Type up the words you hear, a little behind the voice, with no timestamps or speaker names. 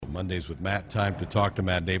Mondays with Matt. Time to talk to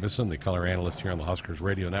Matt Davison, the color analyst here on the Huskers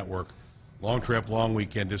Radio Network. Long trip, long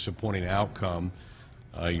weekend, disappointing outcome.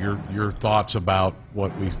 Your thoughts about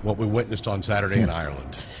what we witnessed on Saturday in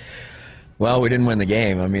Ireland? Well, we didn't win the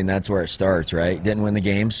game. I mean, that's where it starts, right? Didn't win the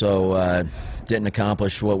game, so didn't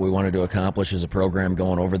accomplish what we wanted to accomplish as a program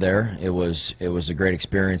going over there. It was a great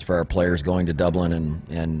experience for our players going to Dublin,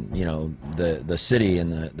 and you know, the city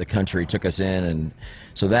and the country took us in, and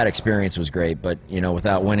so that experience was great. But you know,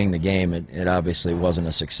 without winning the game, it obviously wasn't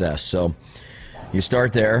a success. So you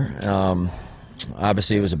start there.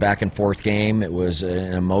 Obviously, it was a back-and-forth game. It was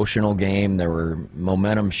an emotional game. There were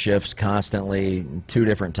momentum shifts constantly, 2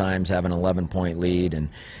 different times having an 11-point lead,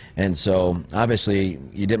 and so obviously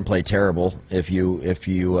you didn't play terrible if you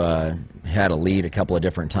had a lead a couple of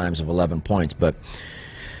different times of 11 points, but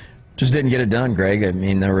just didn't get it done, Greg. I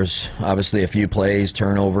mean, there was obviously a few plays,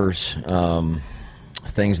 turnovers,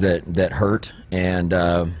 things that hurt, and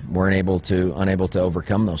weren't unable to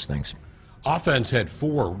overcome those things. Offense had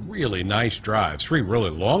 4 really nice drives, 3 really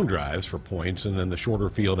long drives for points, and then the shorter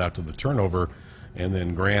field after the turnover, and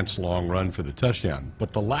then Grant's long run for the touchdown.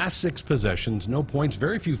 But the last 6 possessions, no points,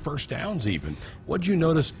 very few first downs even. What'd you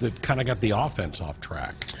notice that kind of got the offense off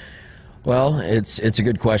track? Well, it's a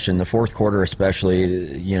good question. The fourth quarter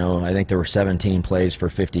especially, you know, I think there were 17 plays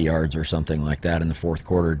for 50 yards or something like that in the fourth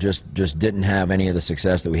quarter. Just didn't have any of the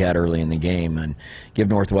success that we had early in the game. And give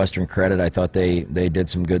Northwestern credit, I thought they did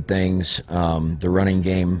some good things. The running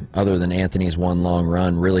game, other than Anthony's one long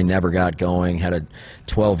run, really never got going. Had a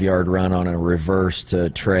 12-yard run on a reverse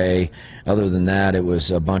to Trey. Other than that, it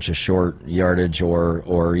was a bunch of short yardage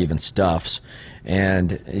or even stuffs.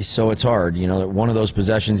 And so it's hard. You know, one of those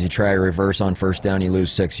possessions, you try a reverse on first down, you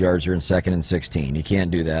lose 6 yards, you're in 2nd and 16. You can't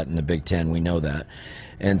do that in the Big Ten. We know that.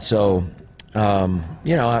 And so,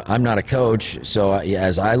 you know, I'm not a coach, so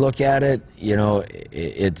as I look at it, you know,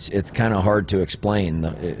 it's kind of hard to explain.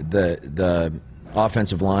 The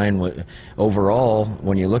offensive line, overall,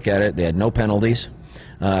 when you look at it, they had no penalties.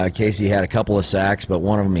 Casey had a couple of sacks, but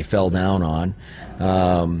one of them he fell down on.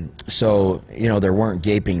 So, you know, there weren't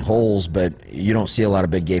gaping holes, but you don't see a lot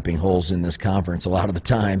of big gaping holes in this conference a lot of the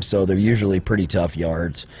time, so they're usually pretty tough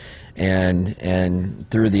yards. And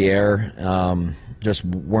through the air, just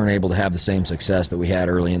weren't able to have the same success that we had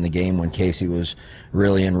early in the game when Casey was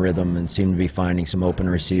really in rhythm and seemed to be finding some open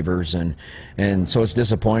receivers. And so it's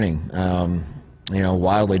disappointing. You know,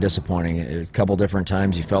 wildly disappointing. A couple different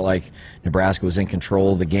times you felt like Nebraska was in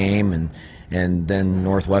control of the game, and then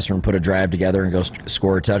Northwestern put a drive together and goes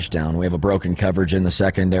score a touchdown. We have a broken coverage in the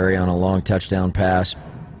secondary on a long touchdown pass.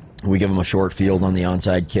 We give them a short field on the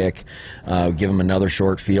onside kick, give them another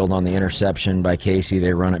short field on the interception by Casey.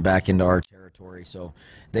 They run it back into our territory. So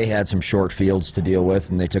they had some short fields to deal with,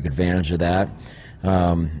 and they took advantage of that.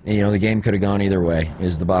 You know, the game could have gone either way,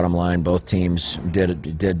 is the bottom line. Both teams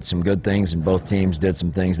did some good things, and both teams did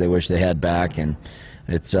some things they wish they had back, and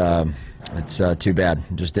it's too bad.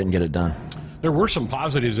 Just didn't get it done. There were some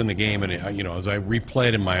positives in the game, and you know, as I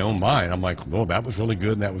replayed in my own mind, I'm like, oh, that was really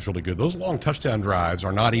good, and that was really good. Those long touchdown drives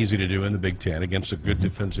are not easy to do in the Big Ten against a good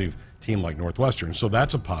defensive team like Northwestern, so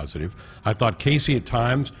that's a positive. I thought Casey at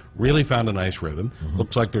times really found a nice rhythm.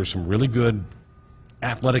 Looks like there's some really good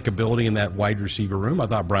athletic ability in that wide receiver room. I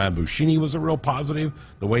thought Brian Buschini was a real positive,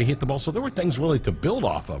 the way he hit the ball. So there were things really to build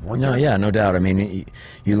off of, weren't there? Yeah, no doubt. I mean,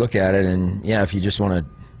 you look at it, and yeah, if you just want to,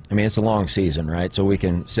 I mean, it's a long season, right? So we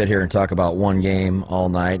can sit here and talk about one game all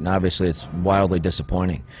night, and obviously it's wildly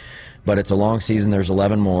disappointing. But it's a long season. There's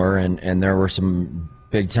 11 more, and there were some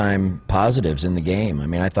big-time positives in the game. I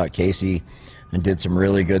mean, I thought Casey did some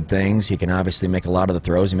really good things. He can obviously make a lot of the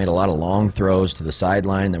throws. He made a lot of long throws to the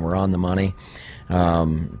sideline that were on the money.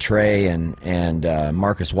 Trey and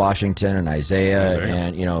Marcus Washington and Isaiah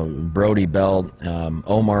and, you know, Brody Belt,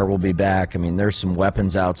 Omar will be back. I mean, there's some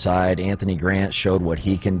weapons outside. Anthony Grant showed what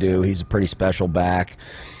he can do. He's a pretty special back.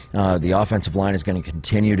 The offensive line is going to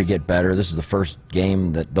continue to get better. This is the first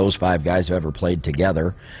game that those 5 guys have ever played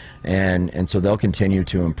together, and so they'll continue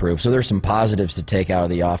to improve. So there's some positives to take out of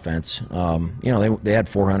the offense. You know, they had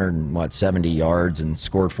 470 yards and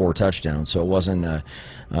scored 4 touchdowns, so it wasn't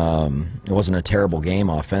a terrible game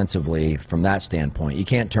offensively from that standpoint. You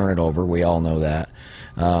can't turn it over. We all know that,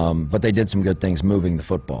 but they did some good things moving the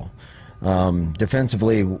football.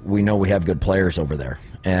 Defensively, we know we have good players over there.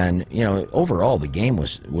 And, you know, overall the game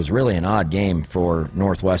was really an odd game for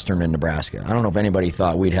Northwestern and Nebraska. I don't know if anybody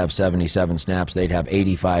thought we'd have 77 snaps. They'd have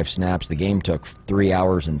 85 snaps. The game took 3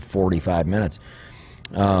 hours and 45 minutes.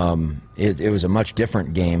 It was a much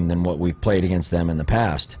different game than what we've played against them in the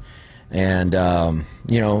past. And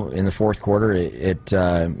you know, in the fourth quarter, you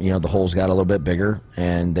know, the holes got a little bit bigger,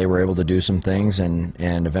 and they were able to do some things and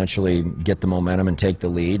eventually get the momentum and take the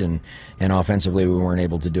lead. And offensively, we weren't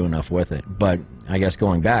able to do enough with it. But I guess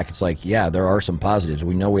going back, it's like, yeah, there are some positives.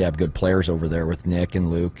 We know we have good players over there with Nick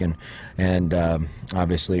and Luke and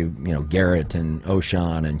obviously, you know, Garrett and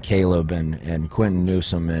O'Shawn and Caleb and Quentin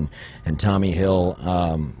Newsom and Tommy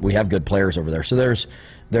Hill. We have good players over there. So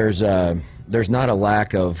there's not a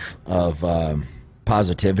lack of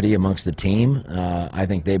positivity amongst the team. I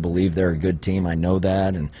think they believe they're a good team. I know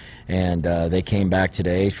that, and they came back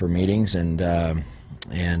today for meetings, and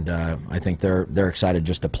I think they're excited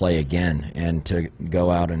just to play again and to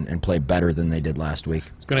go out and play better than they did last week.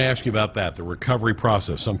 I was going to ask you about that, the recovery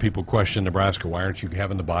process. Some people question Nebraska. Why aren't you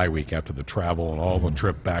having the bye week after the travel and all the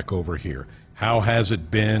trip back over here? How has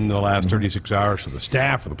it been the last 36 hours for the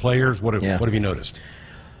staff, for the players? What have you noticed?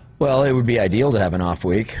 Well, it would be ideal to have an off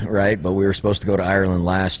week, right? But we were supposed to go to Ireland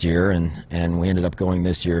last year, and we ended up going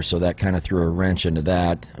this year, so that kind of threw a wrench into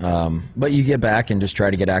that. But you get back and just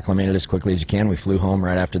try to get acclimated as quickly as you can. We flew home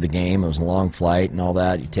right after the game. It was a long flight and all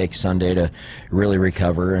that. You take Sunday to really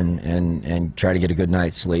recover and try to get a good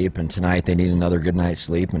night's sleep. And tonight they need another good night's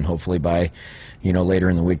sleep, and hopefully by, you know, later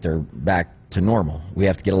in the week they're back to normal. We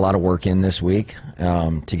have to get a lot of work in this week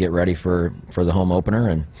to get ready for the home opener,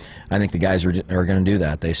 and I think the guys are going to do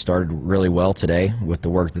that. They started really well today with the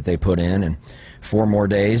work that they put in, and 4 more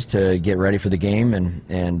days to get ready for the game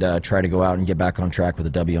and try to go out and get back on track with a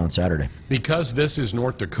W on Saturday. Because this is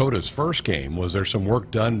North Dakota's first game, was there some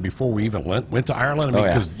work done before we even went to Ireland?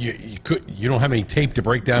 I mean, because you don't have any tape to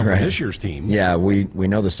break down from this year's team. Yeah, we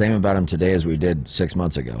know the same about them today as we did 6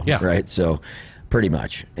 months ago. Yeah. Right. So. Pretty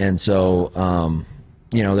much. And so,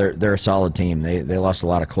 you know, they're a solid team. They lost a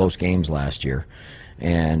lot of close games last year,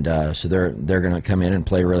 and so they're going to come in and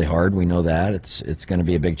play really hard. We know that it's going to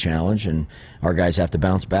be a big challenge, and our guys have to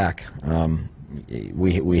bounce back.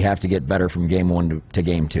 We have to get better from game 1 to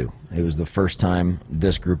game 2. It was the first time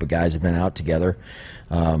this group of guys have been out together.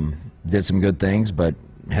 Did some good things, but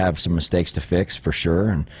have some mistakes to fix for sure,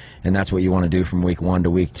 and that's what you want to do from week 1 to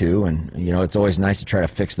week 2. And you know, it's always nice to try to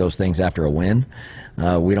fix those things after a win.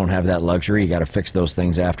 We don't have that luxury. You got to fix those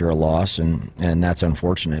things after a loss, and that's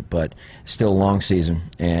unfortunate, but still a long season,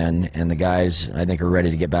 and the guys, I think, are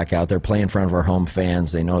ready to get back out there, play in front of our home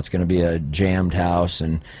fans. They know it's going to be a jammed house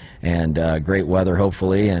and great weather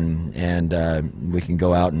hopefully, and we can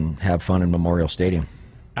go out and have fun in Memorial Stadium.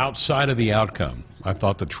 Outside of the outcome, I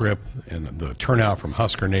thought the trip and the turnout from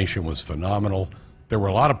Husker Nation was phenomenal. There were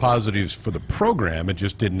a lot of positives for the program. It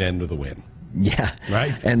just didn't end with a win. Yeah.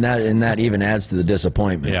 Right? And that even adds to the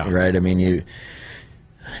disappointment, right? I mean,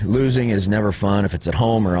 losing is never fun if it's at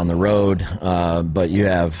home or on the road, but you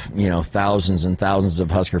have, you know, thousands and thousands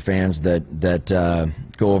of Husker fans that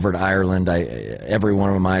go over to Ireland. Every one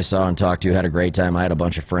of them I saw and talked to had a great time. I had a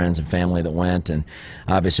bunch of friends and family that went, and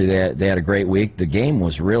obviously they had a great week. The game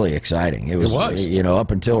was really exciting. It was, you know,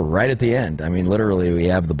 up until right at the end. I mean, literally, we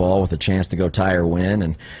have the ball with a chance to go tie or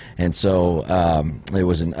win, and so it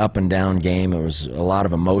was an up and down game. It was a lot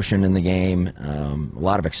of emotion in the game, a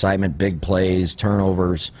lot of excitement, big plays,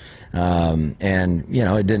 turnovers. And you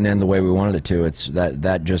know, it didn't end the way we wanted it to.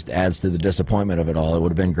 That just adds to the disappointment of it all. It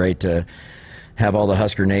would have been great to have all the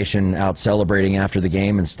Husker Nation out celebrating after the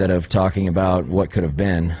game instead of talking about what could have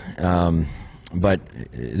been. But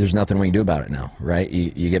there's nothing we can do about it now, right?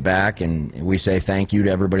 You get back, and we say thank you to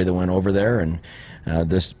everybody that went over there, and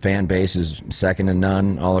this fan base is second to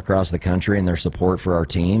none all across the country in their support for our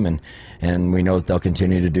team, and we know that they'll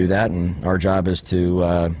continue to do that, and our job is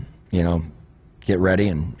to you know, get ready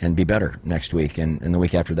and be better next week and the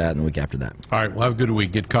week after that and the week after that. All right, well, have a good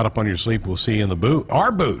week. Get caught up on your sleep. We'll see you in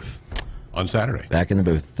our booth on Saturday. Back in the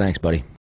booth. Thanks, buddy.